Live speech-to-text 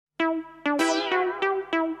Hello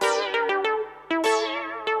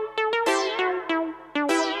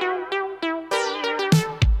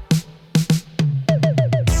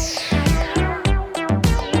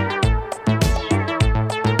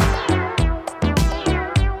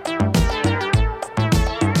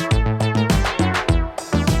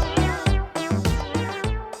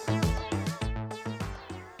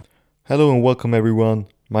and welcome everyone.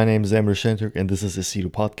 My name is Emre Şentürk and this is the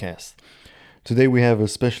CEDU podcast. Today we have a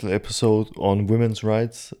special episode on women's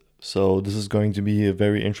rights. So this is going to be a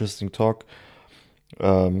very interesting talk.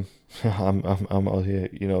 Um, I'm out here,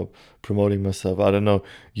 promoting myself. I don't know.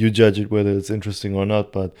 You judge it whether it's interesting or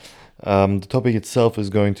not. But the topic itself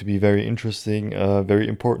is going to be very interesting, very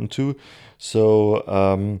important too. So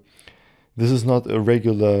this is not a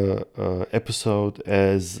regular episode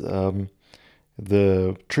as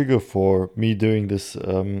the trigger for me doing this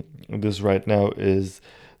right now is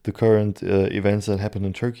the current events that happen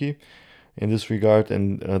in Turkey in this regard,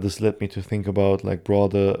 and this led me to think about like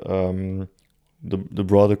broader the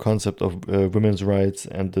broader concept of women's rights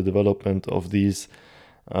and the development of these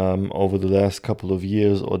over the last couple of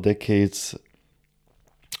years or decades,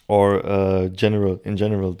 or in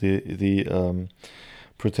general the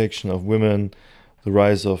protection of women, the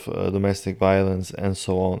rise of domestic violence, and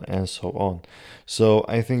so on and so on. So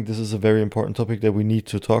I think this is a very important topic that we need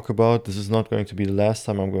to talk about. This is not going to be the last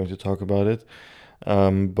time I'm going to talk about it.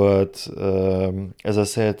 But as I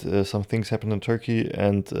said, some things happen in Turkey,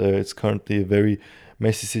 and it's currently a very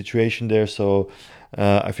messy situation there. So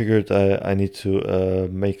I figured I need to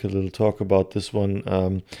make a little talk about this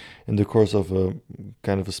one in the course of a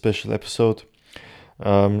kind of a special episode.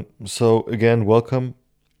 So again, welcome.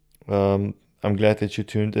 I'm glad that you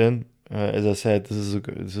tuned in. As I said,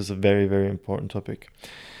 this is a very, very important topic.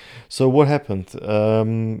 So what happened?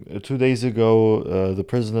 2 days ago, the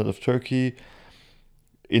president of Turkey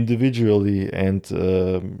individually and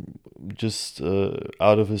just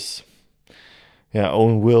out of his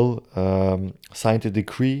own will signed a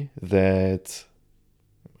decree that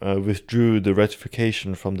withdrew the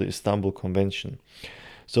ratification from the Istanbul Convention.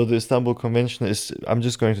 So the Istanbul Convention I'm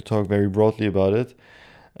just going to talk very broadly about it,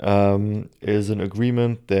 is an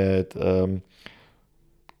agreement that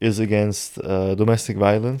is against domestic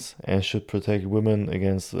violence and should protect women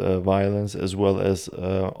against violence, as well as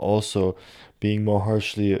also being more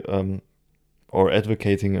harshly or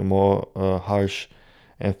advocating a more harsh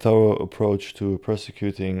and thorough approach to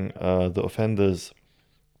persecuting the offenders.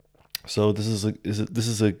 So this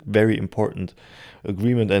is a very important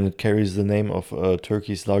agreement, and it carries the name of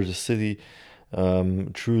Turkey's largest city,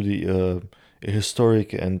 truly a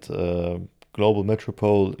historic and global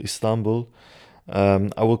metropole, Istanbul.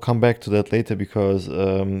 I will come back to that later because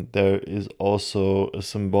there is also a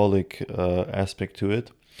symbolic aspect to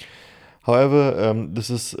it. However,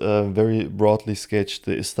 this is very broadly sketched,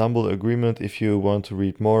 the Istanbul Agreement. If you want to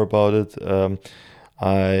read more about it,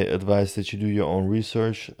 I advise that you do your own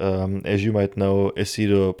research. As you might know,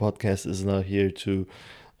 Esido podcast is not here to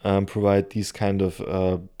provide these kind of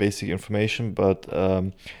basic information, but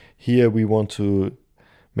here we want to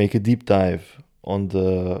make a deep dive on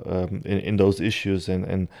the in those issues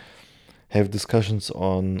and have discussions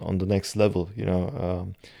on the next level.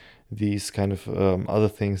 These kind of other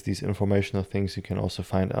things, these informational things, you can also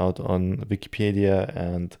find out on Wikipedia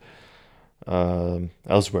and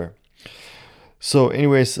elsewhere. So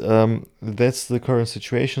anyways, that's the current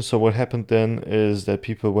situation. So what happened then is that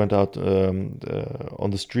people went out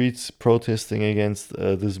on the streets protesting against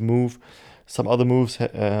this move. Some other moves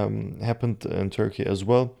happened in Turkey as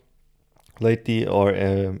well lately, or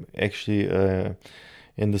actually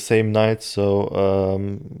in the same night. So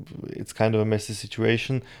it's kind of a messy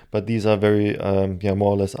situation, but these are very,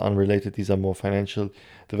 more or less unrelated. These are more financial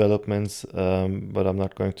developments, but I'm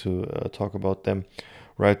not going to talk about them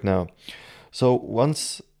right now. So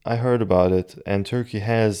once I heard about it, and Turkey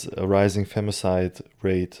has a rising femicide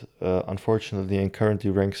rate, unfortunately, and currently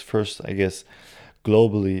ranks first, I guess,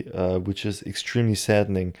 globally, which is extremely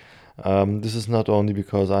saddening. This is not only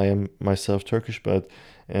because I am myself Turkish, but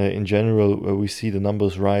in general, we see the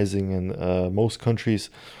numbers rising in most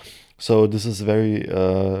countries. So this is very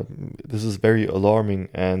alarming,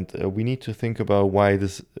 and we need to think about why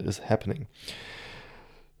this is happening.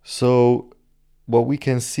 So what we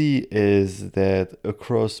can see is that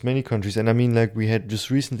across many countries, and I mean, like we had just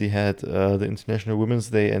recently had the International Women's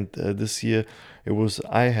Day, and this year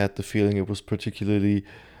I had the feeling it was particularly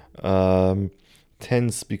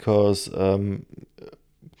tense because,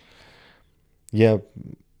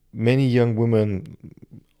 many young women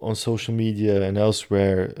on social media and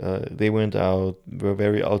elsewhere, they were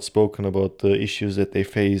very outspoken about the issues that they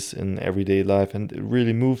face in everyday life, and it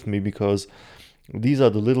really moved me because these are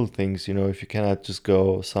the little things, if you cannot just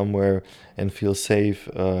go somewhere and feel safe.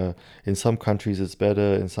 In some countries it's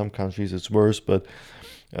better, in some countries it's worse, but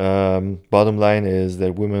bottom line is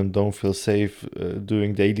that women don't feel safe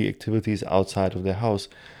doing daily activities outside of their house.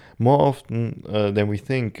 More often than we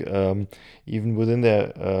think, even within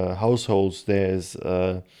their households, there's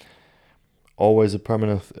always a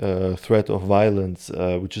permanent threat of violence,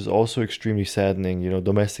 which is also extremely saddening.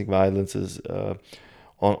 Domestic violence is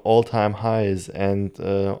on all-time highs, and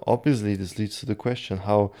obviously this leads to the question: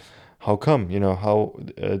 how come? How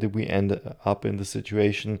did we end up in the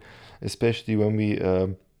situation? Especially when we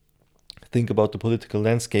think about the political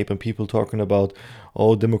landscape and people talking about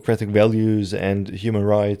all democratic values and human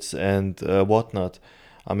rights and whatnot.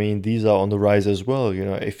 I mean, these are on the rise as well.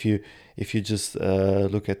 If you just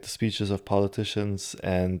look at the speeches of politicians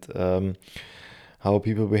and how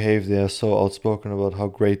people behave, they are so outspoken about how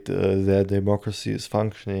great their democracy is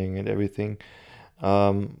functioning and everything.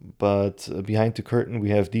 But behind the curtain,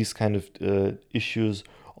 we have these kind of issues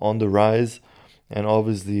on the rise, and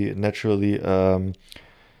obviously, naturally,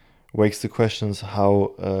 wakes the questions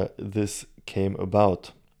how this came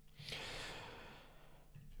about.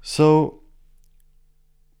 So,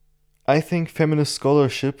 I think feminist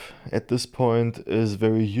scholarship at this point is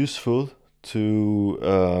very useful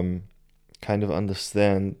to kind of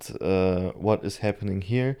understand what is happening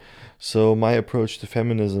here. So my approach to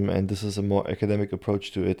feminism, and this is a more academic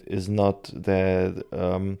approach to it, is not that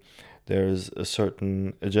there's a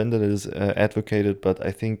certain agenda that is advocated, but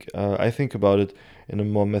I think about it in a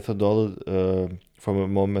more from a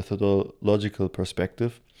more methodological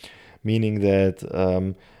perspective, meaning that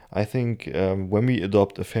I think when we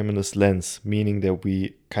adopt a feminist lens, meaning that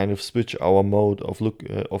we kind of switch our mode of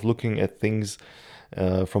looking at things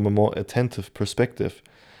from a more attentive perspective,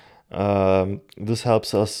 this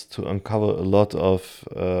helps us to uncover a lot of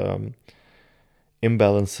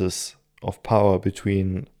imbalances of power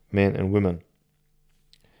between men and women.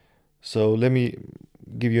 So let me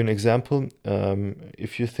give you an example.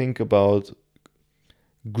 If you think about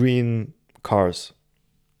green cars,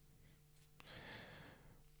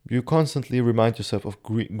 you constantly remind yourself of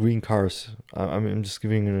green cars. I'm just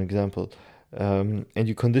giving you an example. And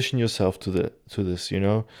you condition yourself to this.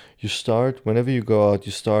 You start, whenever you go out,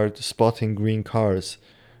 you start spotting green cars,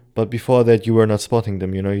 but before that you were not spotting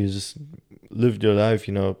them. You just lived your life,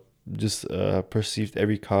 just perceived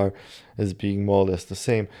every car as being more or less the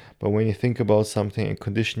same. But when you think about something and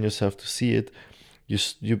condition yourself to see it,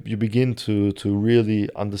 you begin to really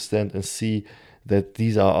understand and see that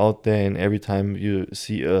these are out there, and every time you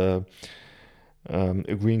see a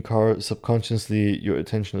green car, subconsciously your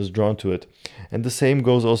attention is drawn to it. And the same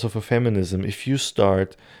goes also for feminism. If you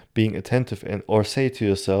start being attentive or say to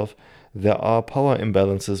yourself, there are power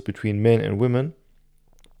imbalances between men and women,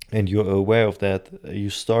 and you're aware of that, you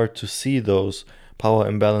start to see those power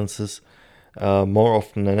imbalances more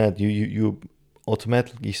often than not. You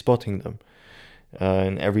automatically spotting them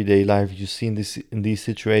in everyday life. You see in these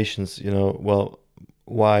situations, well,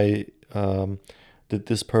 why did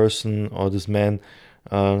this person or this man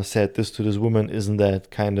said this to this woman? Isn't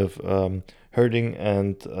that kind of hurting?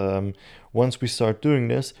 And once we start doing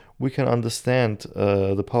this, we can understand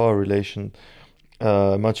the power relation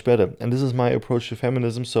much better. And this is my approach to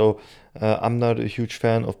feminism. So I'm not a huge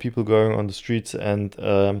fan of people going on the streets and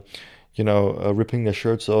ripping their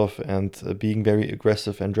shirts off and being very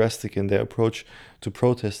aggressive and drastic in their approach to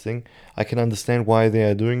protesting. I can understand why they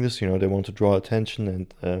are doing this. They want to draw attention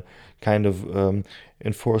and kind of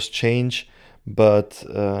enforce change. But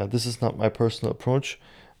this is not my personal approach.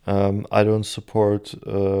 I don't support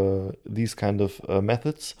these kind of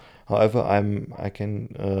methods. However, I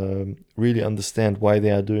can really understand why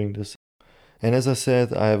they are doing this. And as I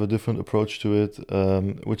said, I have a different approach to it,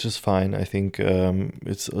 which is fine. I think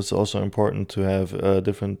it's also important to have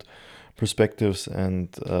different perspectives and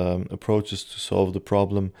approaches to solve the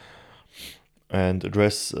problem and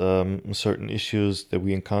address certain issues that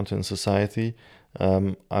we encounter in society.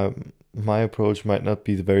 My approach might not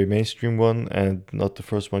be the very mainstream one and not the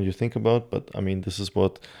first one you think about, but I mean, this is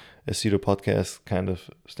what Aceto Podcast kind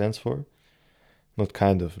of stands for. Not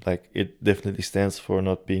kind of, like, it definitely stands for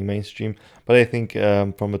not being mainstream. But I think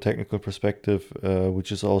from a technical perspective,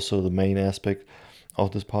 which is also the main aspect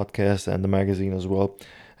of this podcast and the magazine as well,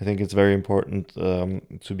 I think it's very important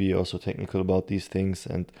to be also technical about these things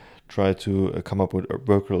and try to come up with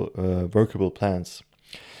workable plans.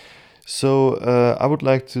 So I would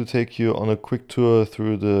like to take you on a quick tour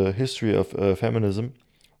through the history of feminism.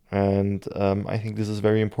 And I think this is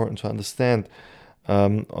very important to understand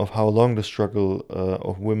of how long the struggle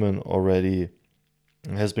of women already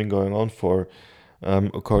has been going on for,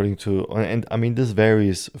 according to, and I mean, this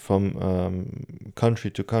varies from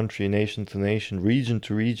country to country, nation to nation, region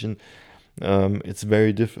to region. It's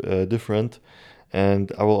very different.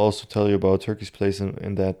 And I will also tell you about Turkey's place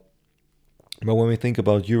in that. But when we think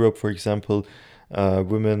about Europe, for example,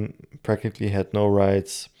 women practically had no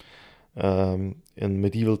rights in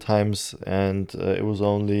medieval times, and it was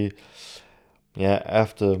only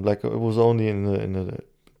after, like, it was only in the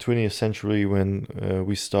 20th century when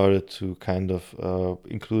we started to kind of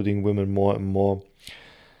including women more and more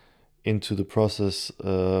into the process,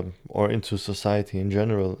 or into society in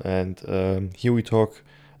general. And here we talk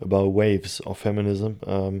about waves of feminism.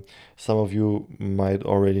 Some of you might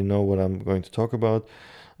already know what I'm going to talk about.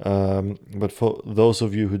 But for those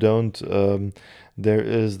of you who don't, there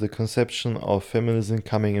is the conception of feminism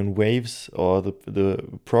coming in waves, or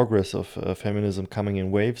the progress of feminism coming in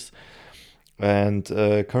waves. And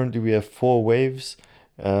currently we have four waves,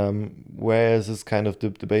 whereas it's kind of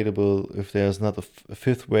debatable if there's not a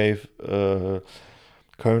fifth wave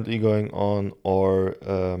currently going on, or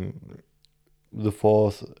the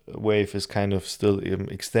fourth wave is kind of still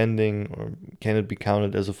extending, or can it be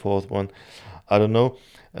counted as a fourth one? I don't know.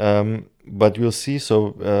 But we'll see.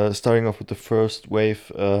 So starting off with the first wave,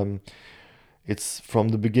 it's from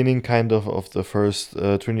the beginning kind of the first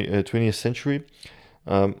 20th century,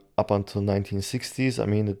 up until 1960s. I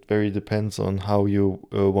mean, it very depends on how you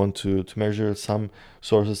want to measure. Some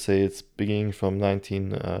sources say it's beginning from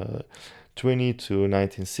 1920 to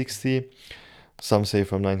 1960. Some say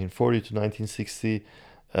from 1940 to 1960.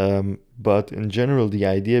 But in general, the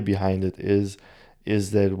idea behind it is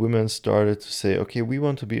that women started to say, okay, we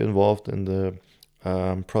want to be involved in the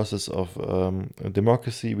process of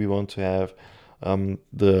democracy. We want to have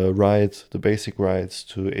the rights, the basic rights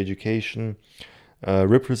to education,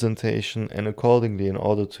 representation, and accordingly, in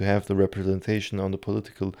order to have the representation on the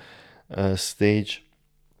political stage,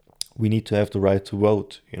 we need to have the right to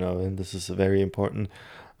vote, and this is a very important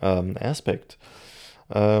aspect.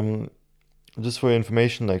 Just for your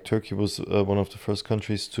information, like, Turkey was one of the first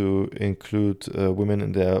countries to include women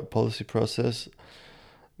in their policy process,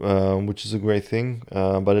 which is a great thing,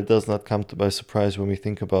 but it does not come by surprise when we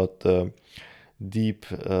think about the deep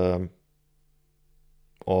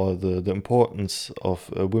or the importance of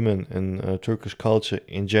women in Turkish culture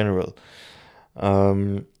in general.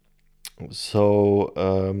 So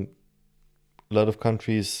a lot of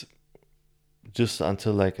countries, just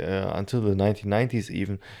until the 1990s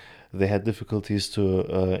even, they had difficulties to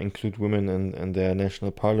include women in their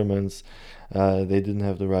national parliaments. They didn't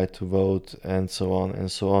have the right to vote, and so on and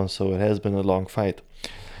so on. So it has been a long fight.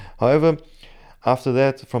 However, after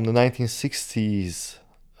that, from the 1960s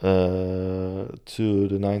to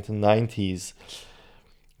the 1990s,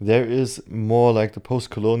 there is more like the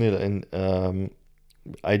post-colonial and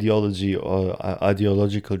ideology or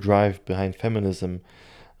ideological drive behind feminism,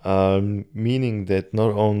 meaning that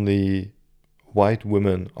not only white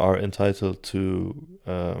women are entitled to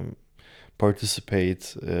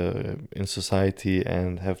participate in society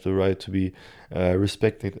and have the right to be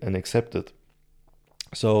respected and accepted.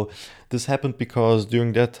 So this happened because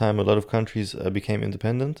during that time a lot of countries became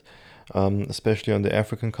independent, especially on the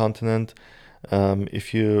African continent.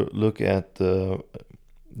 If you look at the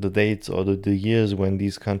dates or the years when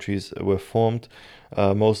these countries were formed,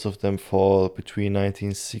 most of them fall between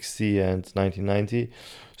 1960 and 1990.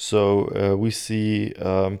 So we see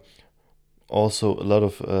also a lot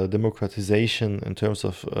of democratization in terms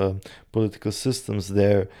of political systems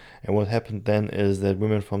there. And what happened then is that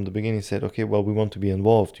women from the beginning said, okay, well, we want to be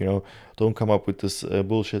involved, don't come up with this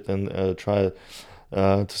bullshit and try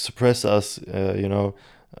to suppress us. We're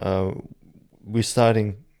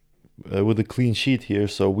starting with a clean sheet here,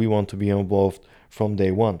 so we want to be involved from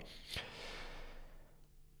day one.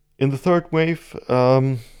 In the third wave,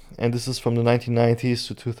 and this is from the 1990s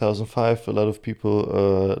to 2005, a lot of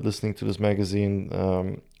people listening to this magazine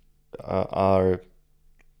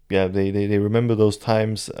they remember those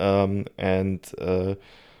times, and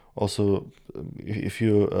also, if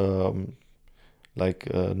you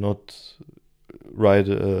not right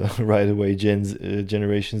right away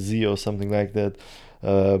Generation Z or something like that,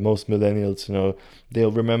 most millennials,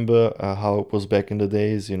 they'll remember how it was back in the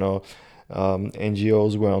days.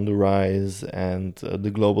 NGOs were on the rise, and the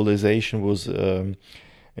globalization was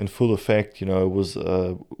in full effect. It was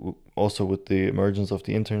also with the emergence of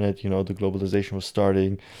the internet. The globalization was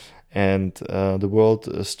starting, and the world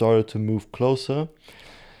started to move closer.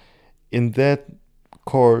 In that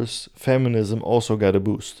course, feminism also got a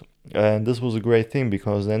boost. And this was a great thing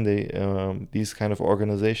because then these kind of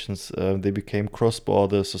organizations, they became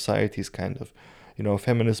cross-border societies, kind of,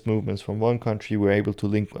 feminist movements from one country were able to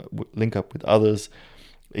link up with others,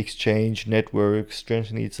 exchange, network,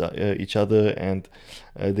 strengthen each other, and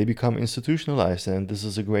they become institutionalized. And this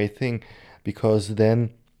is a great thing because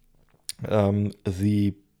then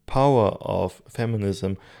the power of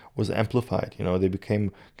feminism was amplified. They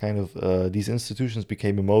became kind of these institutions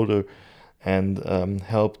became a motor and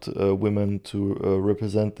helped women to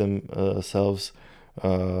represent themselves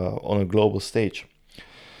on a global stage.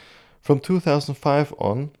 From 2005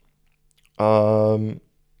 on,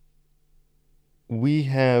 we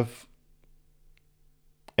have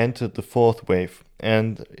entered the fourth wave,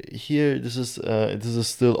 and here this is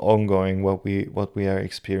still ongoing, what we are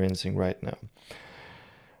experiencing right now.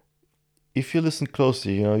 If you listen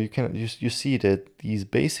closely, you see that these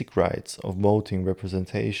basic rights of voting,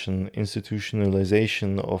 representation,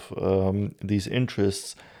 institutionalization of these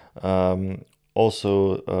interests,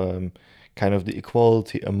 also kind of the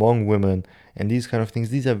equality among women, and these kind of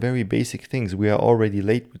things. These are very basic things. We are already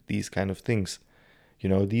late with these kind of things.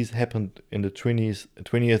 These happened in the 20th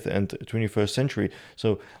and 21st century.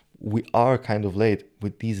 So we are kind of late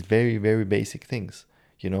with these very, very basic things.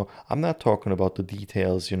 I'm not talking about the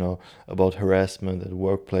details, about harassment at the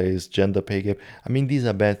workplace, gender pay gap. I mean, these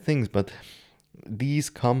are bad things, but these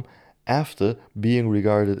come after being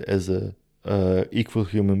regarded as a equal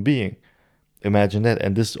human being. Imagine that.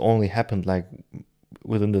 And this only happened like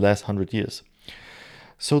within the last 100 years.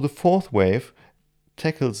 So the fourth wave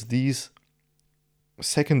tackles these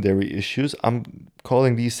secondary issues. I'm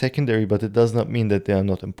calling these secondary, but it does not mean that they are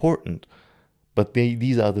not important. But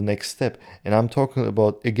these are the next step. And I'm talking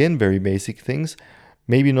about, again, very basic things.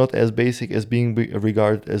 Maybe not as basic as being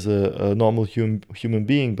regarded as a normal human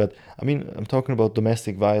being, but I mean, I'm talking about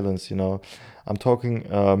domestic violence, I'm talking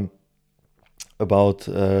about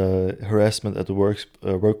harassment at the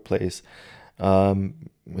workplace,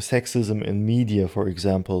 sexism in media, for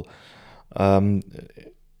example.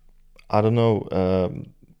 I don't know,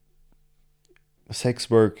 sex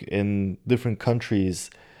work in different countries,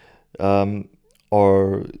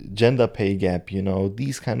 or gender pay gap,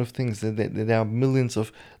 these kind of things. There are millions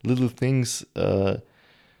of little things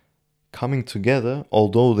coming together,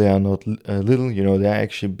 although they are not little, they are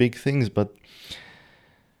actually big things.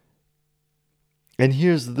 And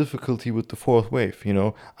here's the difficulty with the fourth wave,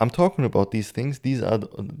 I'm talking about these things. These are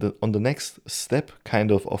on the next step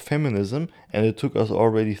kind of feminism, and it took us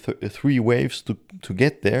already three waves to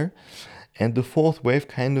get there. And the fourth wave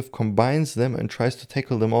kind of combines them and tries to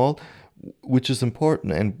tackle them all, which is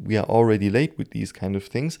important, and we are already late with these kind of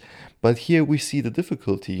things. But here we see the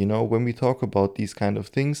difficulty, when we talk about these kind of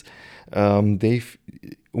things.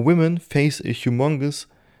 Women face a humongous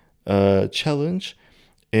challenge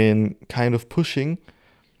in kind of pushing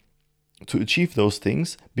to achieve those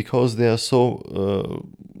things because they are so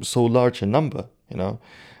large in number.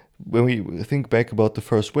 When we think back about the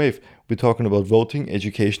first wave, we're talking about voting,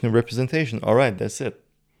 education, and representation. All right, that's it.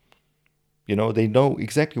 They know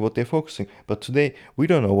exactly what they're focusing. But today, we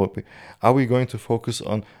don't know are we going to focus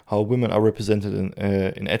on how women are represented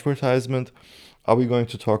in advertisement? Are we going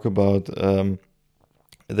to talk about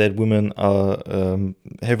that women are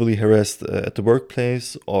heavily harassed at the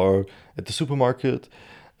workplace or at the supermarket?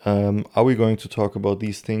 Are we going to talk about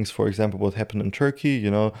these things, for example, what happened in Turkey,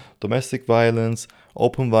 domestic violence,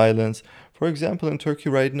 open violence? For example, in Turkey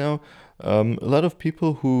right now, a lot of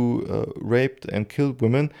people who raped and killed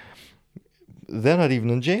women, they're not even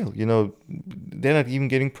in jail, they're not even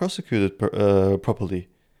getting prosecuted properly.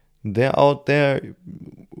 They're out there,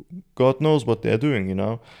 God knows what they're doing,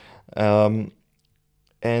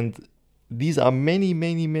 and these are many,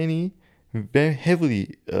 many, many very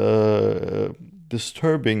heavily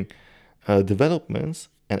disturbing developments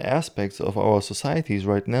and aspects of our societies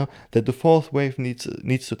right now that the fourth wave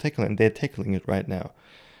needs to tackle, and they're tackling it right now,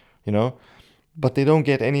 but they don't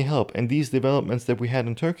get any help. And these developments that we had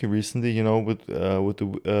in Turkey recently, with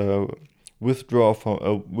the withdrawal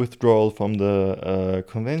from the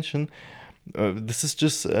convention, this is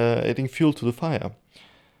just adding fuel to the fire.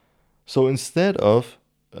 So instead of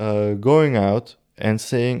going out and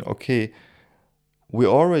saying, okay, we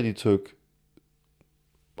already took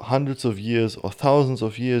hundreds of years or thousands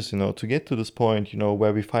of years, to get to this point,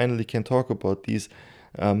 where we finally can talk about these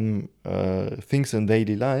things in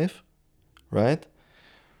daily life, right?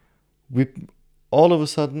 We all of a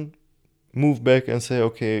sudden move back and say,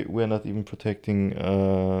 okay, we're not even protecting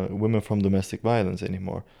women from domestic violence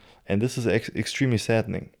anymore. And this is extremely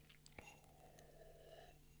saddening.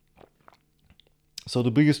 So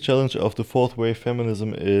the biggest challenge of the fourth wave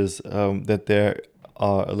feminism is that there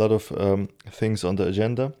are a lot of things on the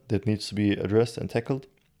agenda that needs to be addressed and tackled,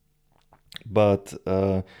 but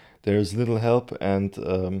there's little help,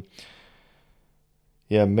 and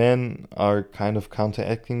men are kind of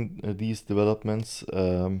counteracting these developments,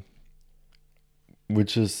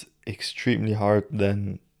 which is extremely hard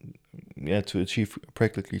then to achieve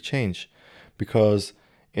practically change, because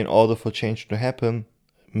in order for change to happen,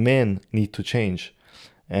 men need to change.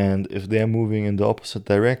 And if they're moving in the opposite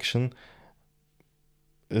direction,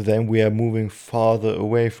 then we are moving farther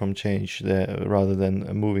away from change there, rather than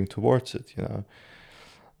moving towards it,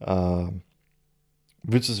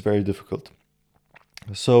 which is very difficult.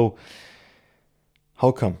 So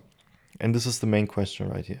how come? And this is the main question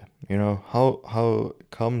right here. How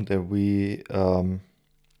come that we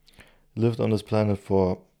lived on this planet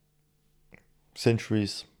for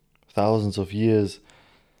centuries, thousands of years,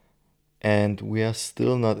 and we are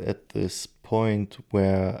still not at this point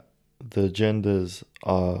where the genders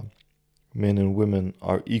are, men and women,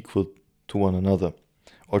 are equal to one another,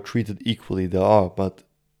 or treated equally. They are, but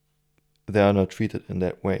they are not treated in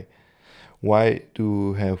that way. Why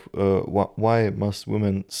must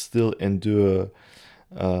women still endure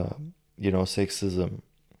sexism,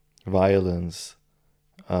 violence,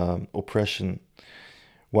 oppression?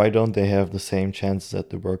 Why don't they have the same chances at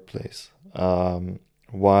the workplace?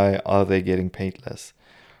 Why are they getting paid less?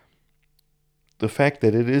 The fact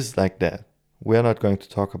that it is like that, we're not going to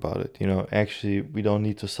talk about it. Actually, we don't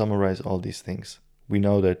need to summarize all these things. We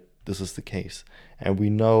know that this is the case, and we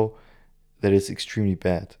know that it's extremely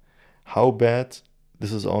bad. How bad,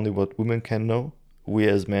 this is only what women can know. We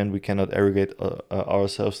as men, we cannot arrogate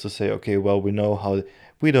ourselves to say, okay, well, we know how.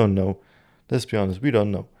 We don't know. Let's be honest, we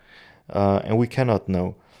don't know. And we cannot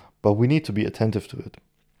know, but we need to be attentive to it.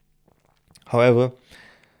 However,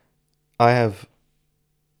 I have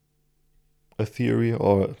a theory,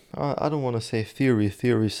 or I don't want to say theory.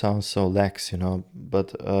 Theory sounds so lax,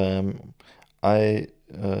 but I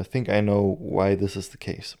think I know why this is the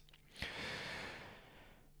case.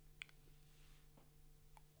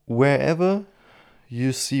 Wherever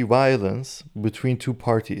you see violence between two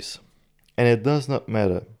parties, and it does not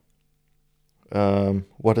matter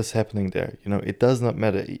what is happening there, it does not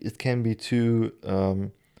matter. It can be two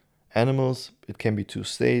animals, it can be two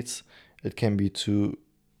states, it can be two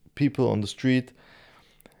people on the street.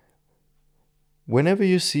 Whenever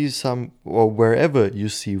you see wherever you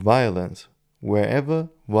see violence, wherever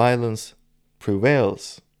violence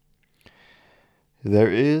prevails,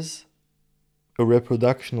 there is a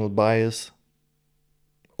reproductional bias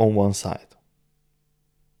on one side,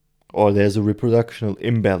 or there's a reproductional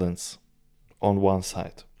imbalance on one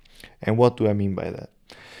side. And what do I mean by that?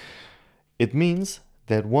 It means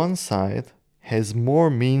that one side has more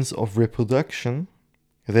means of reproduction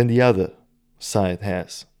than the other side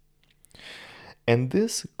has. And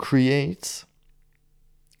this creates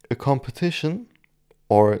a competition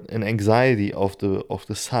or an anxiety of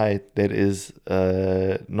the side that is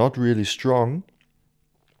not really strong,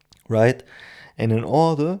 right? And in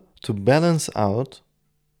order to balance out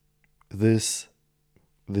this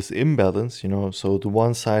imbalance, so the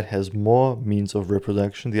one side has more means of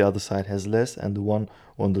reproduction, the other side has less, and the one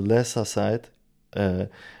on the lesser side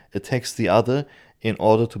attacks the other in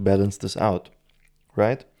order to balance this out,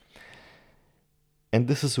 right? And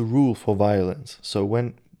this is a rule for violence. So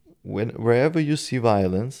wherever you see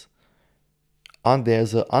violence, and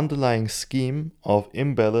there's an underlying scheme of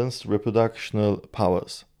imbalanced reproductional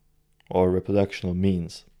powers or reproductional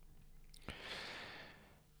means.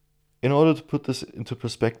 In order to put this into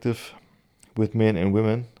perspective with men and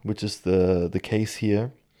women, which is the case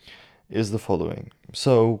here, is the following.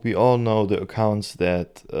 So we all know the accounts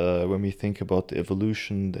that when we think about the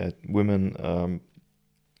evolution, that women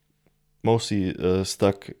mostly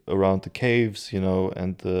stuck around the caves,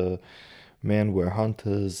 and the men were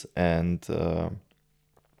hunters, and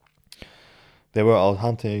they were out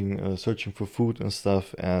hunting, searching for food and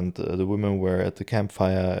stuff, and the women were at the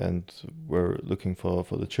campfire and were looking for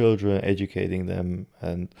the children, educating them.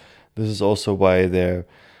 And this is also why their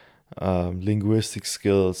linguistic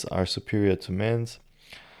skills are superior to men's.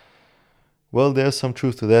 Well, there's some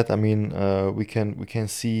truth to that. I mean, we can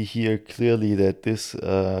see here clearly that this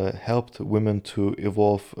helped women to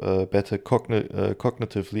evolve better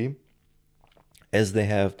cognitively, as they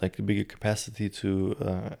have like a bigger capacity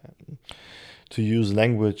to use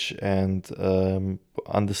language and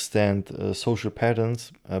understand social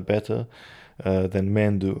patterns better than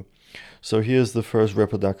men do. So here's the first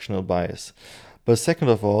reproductional bias. But second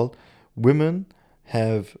of all, women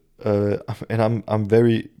have, and I'm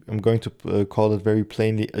going to call it very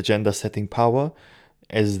plainly, agenda setting power,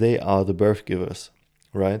 as they are the birth givers,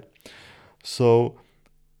 right? So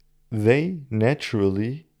they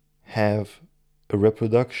naturally have a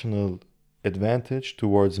reproductional advantage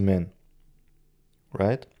towards men,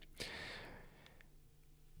 right?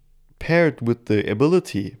 Paired with the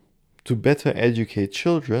ability to better educate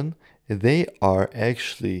children, they are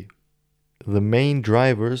actually the main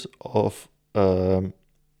drivers of,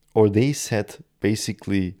 or they set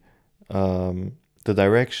basically the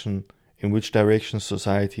direction in which direction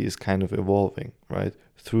society is kind of evolving, right?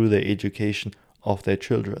 Through the education of their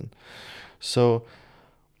children. So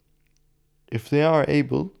if they are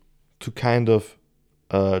able to kind of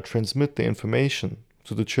transmit the information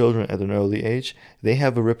to the children at an early age, they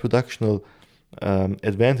have a reproductional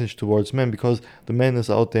advantage towards men, because the man is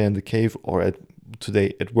out there in the cave or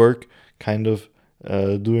today at work, kind of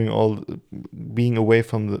being away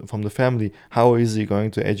from the family. How is he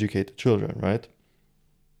going to educate the children, right?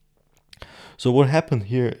 So what happened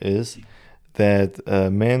here is that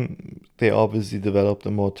men, they obviously developed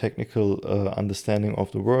a more technical understanding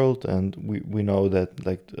of the world, and we know that,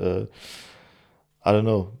 like, I don't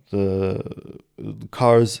know, the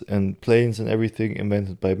cars and planes and everything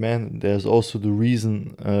invented by men. There's also the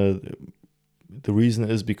reason. The reason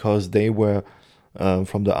is because they were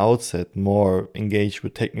from the outset more engaged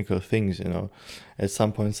with technical things. You know, at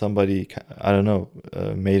some point somebody, I don't know,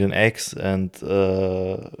 made an axe and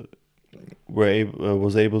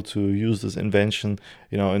was able to use this invention,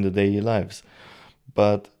 you know, in the daily lives.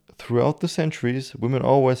 But throughout the centuries, women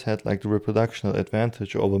always had like the reproductional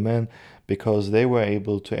advantage over men, because they were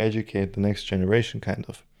able to educate the next generation, kind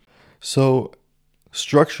of. So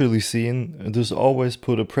structurally seen, this always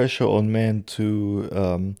put a pressure on men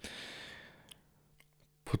to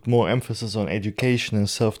put more emphasis on education and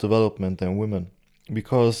self-development than women,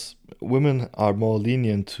 because women are more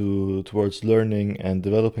lenient towards learning and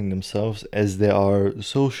developing themselves, as they are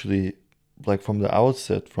socially, like from the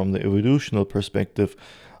outset, from the evolutional perspective,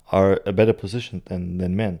 are a better position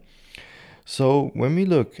than men. So when we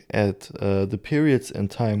look at the periods in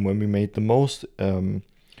time when we made the most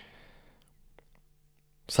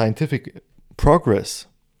scientific progress,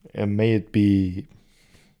 and may it be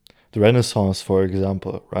the Renaissance, for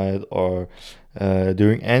example, right, or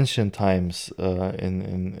during ancient times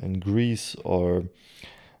in Greece, or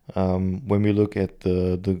when we look at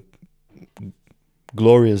the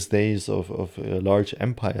glorious days of large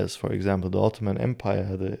empires, for example, the Ottoman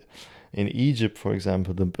Empire, in Egypt, for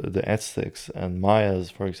example, the Aztecs and Mayas,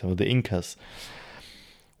 for example, the Incas.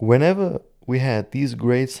 Whenever we had these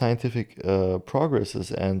great scientific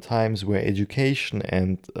progresses and times where education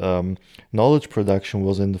and knowledge production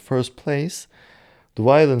was in the first place, the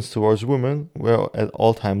violence towards women were at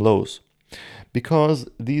all-time lows, because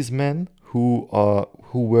these men who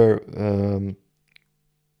were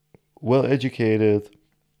well educated,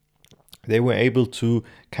 they were able to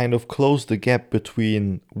kind of close the gap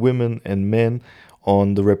between women and men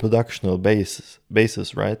on the reproductional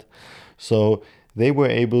basis, right? So they were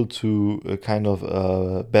able to kind of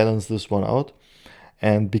balance this one out,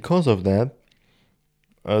 and because of that,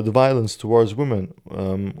 the violence towards women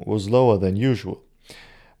was lower than usual.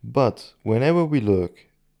 But whenever we look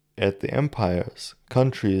at the empires,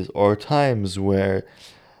 countries, or times where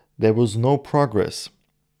there was no progress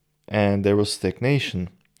and there was stagnation,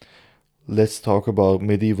 let's talk about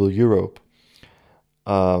medieval Europe.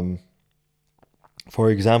 For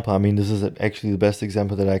example, I mean, this is actually the best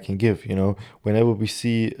example that I can give. You know, whenever we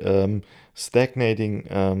see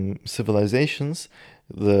stagnating civilizations,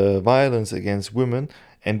 the violence against women,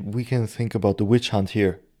 and we can think about the witch hunt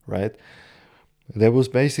here, right? There was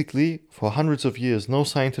basically, for hundreds of years, no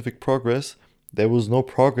scientific progress. There was no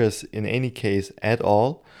progress in any case at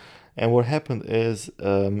all. And what happened is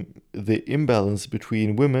the imbalance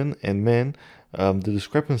between women and men, the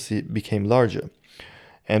discrepancy became larger.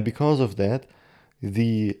 And because of that,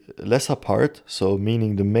 the lesser part, so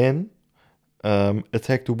meaning the men,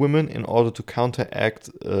 attacked the women in order to counteract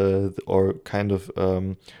or kind of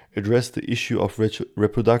address the issue of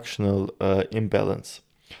reproductional imbalance.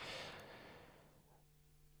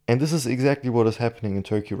 And this is exactly what is happening in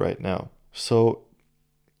Turkey right now. So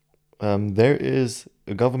there is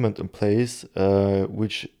a government in place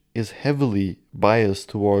which is heavily biased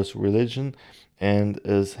towards religion, and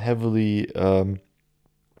is heavily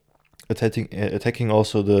attacking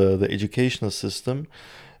also the educational system.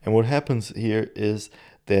 And what happens here is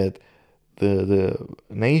that the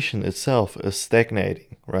nation itself is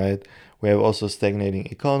stagnating, right? We have also stagnating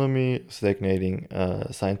economy, stagnating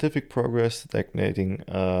scientific progress, stagnating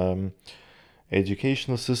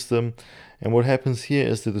educational system. And what happens here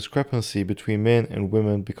is the discrepancy between men and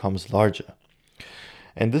women becomes larger.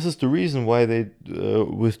 And this is the reason why they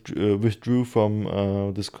withdrew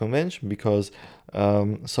from this convention, because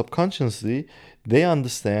subconsciously, they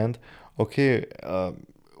understand, okay,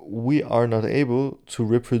 we are not able to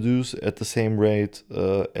reproduce at the same rate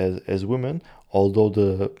as women, although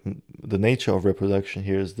the nature of reproduction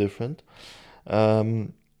here is different.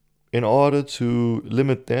 Um, in order to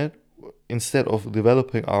limit that, instead of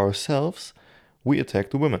developing ourselves, we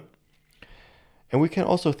attack the women. And we can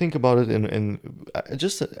also think about it in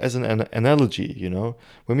just as an analogy, you know.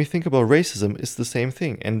 When we think about racism, it's the same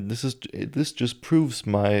thing, and this just proves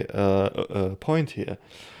my point here.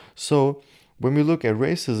 So when we look at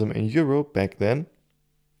racism in Europe back then,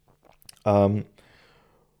 um,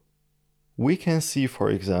 we can see, for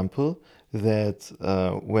example, that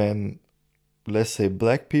when, let's say,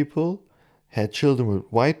 black people had children with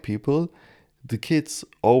white people, the kids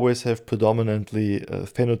always have predominantly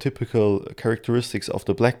phenotypical characteristics of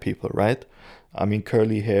the black people, right? I mean,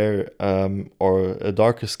 curly hair or a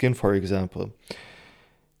darker skin, for example.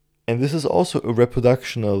 And this is also a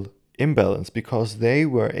reproductional imbalance because they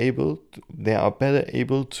are better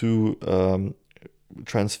able to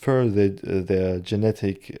transfer their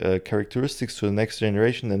genetic characteristics to the next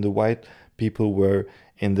generation than the white people were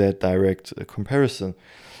in that direct comparison.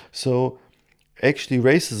 So actually,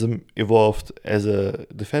 racism evolved as a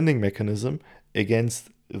defending mechanism against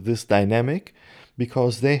this dynamic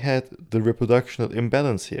because they had the reproductional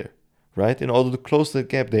imbalance here, right? In order to close that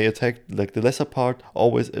gap, they attacked, like the lesser part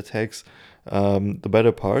always attacks the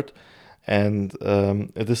better part, and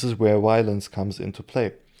this is where violence comes into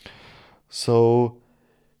play. So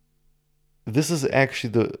this is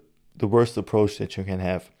actually the worst approach that you can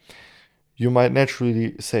have. You might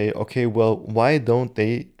naturally say, okay, well, why don't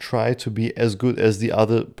they try to be as good as the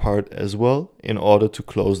other part as well in order to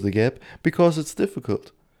close the gap? Because it's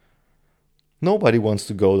difficult. Nobody wants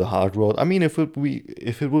to go the hard road. I mean, if it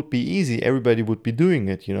would be easy, everybody would be doing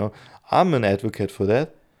it, you know. I'm an advocate for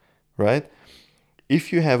that, right?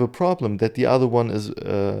 If you have a problem that the other one is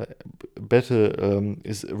better,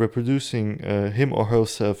 is reproducing him or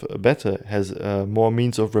herself better, has more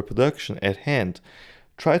means of reproduction at hand,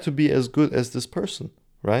 try to be as good as this person,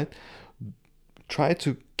 right? Try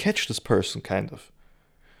to catch this person, kind of.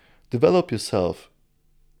 Develop yourself.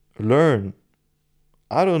 Learn.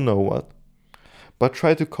 I don't know what. But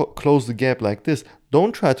try to close the gap like this.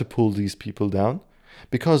 Don't try to pull these people down,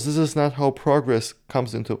 because this is not how progress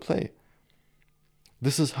comes into play.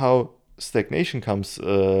 This is how stagnation comes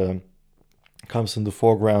in the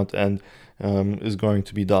foreground and is going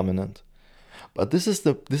to be dominant. But this is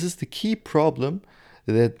the key problem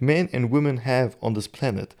that men and women have on this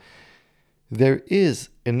planet. There is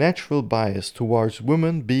a natural bias towards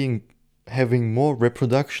women having more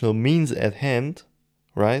reproductional means at hand,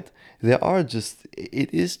 right? It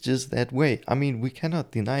is just that way. I mean, we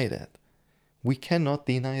cannot deny that. We cannot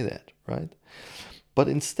deny that, right? But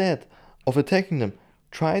instead of attacking them,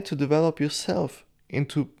 try to develop yourself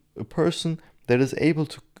into a person that is able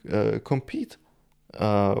to compete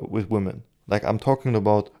with women. Like, I'm talking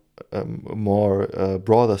about more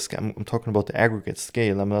broader scale. I'm talking about the aggregate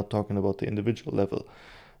scale. I'm not talking about the individual level.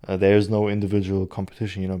 There is no individual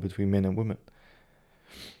competition, you know, between men and women.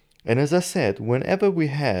 And as I said, whenever we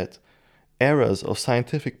had eras of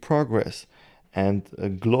scientific progress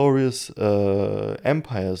and glorious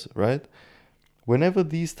empires, right? Whenever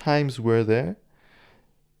these times were there,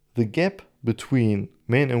 the gap between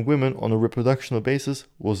men and women on a reproductional basis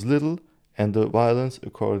was little, and the violence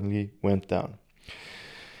accordingly went down.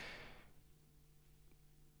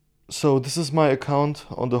 So this is my account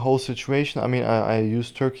on the whole situation. I mean, I use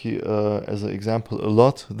Turkey as an example a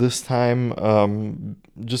lot this time,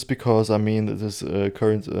 just because, I mean, this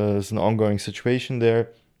current is an ongoing situation there.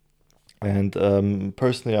 And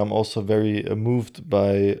personally, I'm also very moved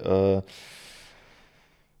by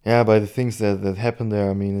the things that happen there.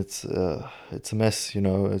 I mean, it's a mess, you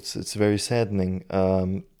know. It's very saddening.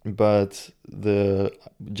 But the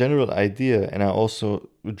general idea, and I also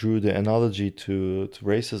drew the analogy to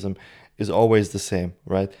racism, is always the same,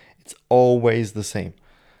 right? It's always the same.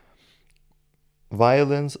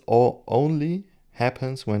 Violence only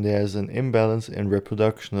happens when there's an imbalance in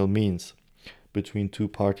reproductional means between two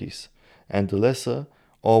parties, and the lesser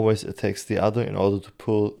always attacks the other in order to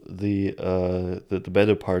pull the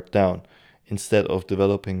better part down, instead of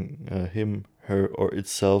developing him, her, or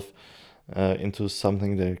itself into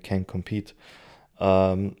something that can compete.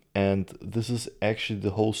 And this is actually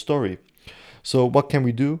the whole story. So what can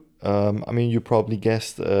we do? I mean, you probably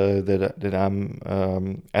guessed that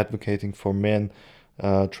I'm advocating for men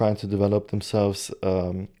trying to develop themselves,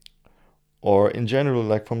 or in general,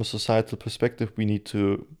 like from a societal perspective, we need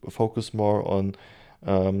to focus more on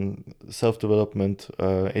self-development,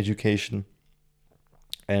 education,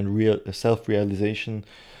 and real self-realization,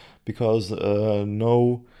 because no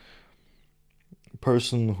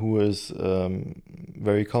person who is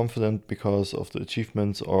very confident because of the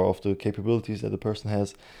achievements or of the capabilities that the person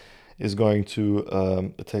has is going to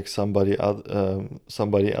attack somebody else.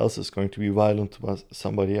 Somebody else is going to be violent to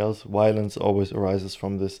somebody else. Violence always arises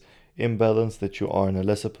from this imbalance that you are in a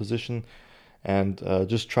lesser position, and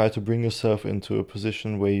just try to bring yourself into a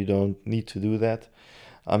position where you don't need to do that.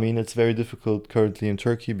 I mean, it's very difficult currently in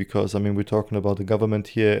Turkey because, I mean, we're talking about the government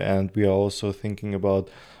here, and we are also thinking about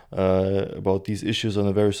these issues on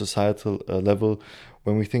a very societal level.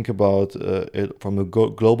 When we think about it from a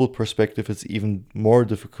global perspective, it's even more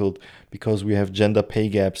difficult because we have gender pay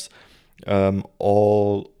gaps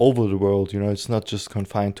all over the world. You know, it's not just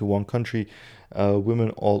confined to one country.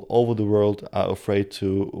 Women all over the world are afraid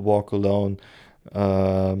to walk alone.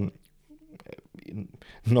 Um,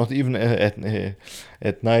 Not even at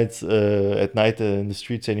nights at night in the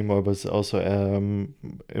streets anymore, but also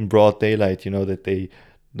in broad daylight. You know, that they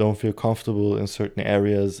don't feel comfortable in certain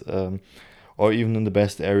areas, or even in the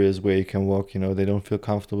best areas where you can walk. You know, they don't feel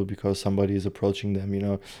comfortable because somebody is approaching them. You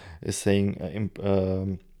know, is saying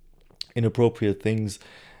inappropriate things,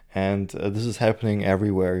 and this is happening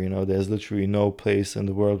everywhere. You know, there's literally no place in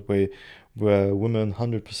the world where women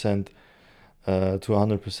 100% to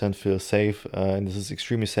 100% feel safe, and this is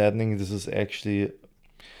extremely saddening. This is actually,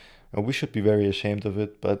 we should be very ashamed of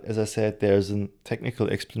it, but as I said, there's a technical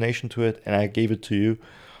explanation to it, and I gave it to you.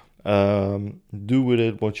 Do with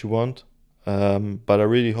it what you want, but I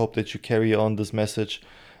really hope that you carry on this message,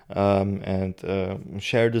 and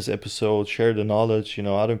share this episode, share the knowledge. You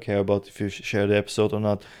know, I don't care about if you share the episode or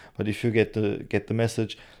not, but if you get the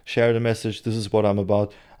message, share the message. This is what I'm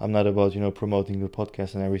about. I'm not about, you know, promoting the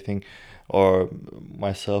podcast and everything, or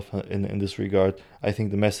myself in this regard. I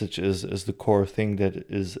think the message is the core thing that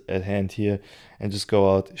is at hand here, and just go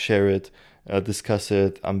out, share it, discuss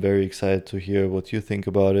it. I'm very excited to hear what you think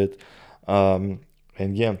about it, and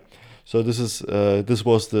yeah. So this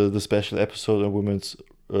was the special episode on women's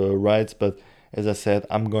rights, but as I said,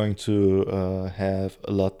 I'm going to have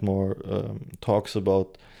a lot more talks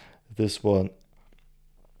about this one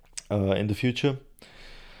in the future.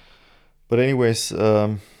 But anyways,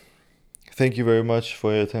 thank you very much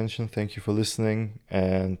for your attention. Thank you for listening,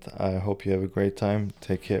 and I hope you have a great time.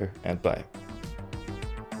 Take care and bye.